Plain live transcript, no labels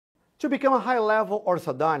To become a high-level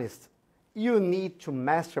orthodontist, you need to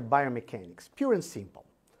master biomechanics, pure and simple.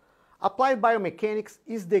 Applied biomechanics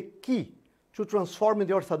is the key to transforming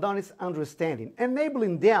the orthodontist's understanding,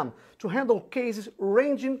 enabling them to handle cases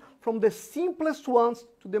ranging from the simplest ones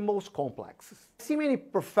to the most complex. I see many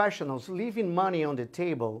professionals leaving money on the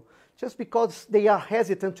table just because they are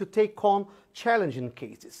hesitant to take on challenging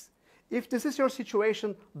cases. If this is your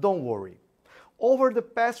situation, don't worry. Over the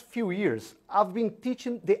past few years, I've been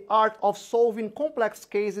teaching the art of solving complex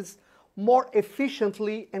cases more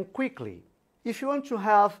efficiently and quickly. If you want to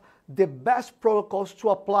have the best protocols to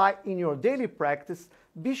apply in your daily practice,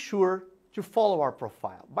 be sure to follow our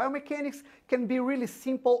profile. Biomechanics can be really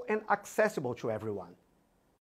simple and accessible to everyone.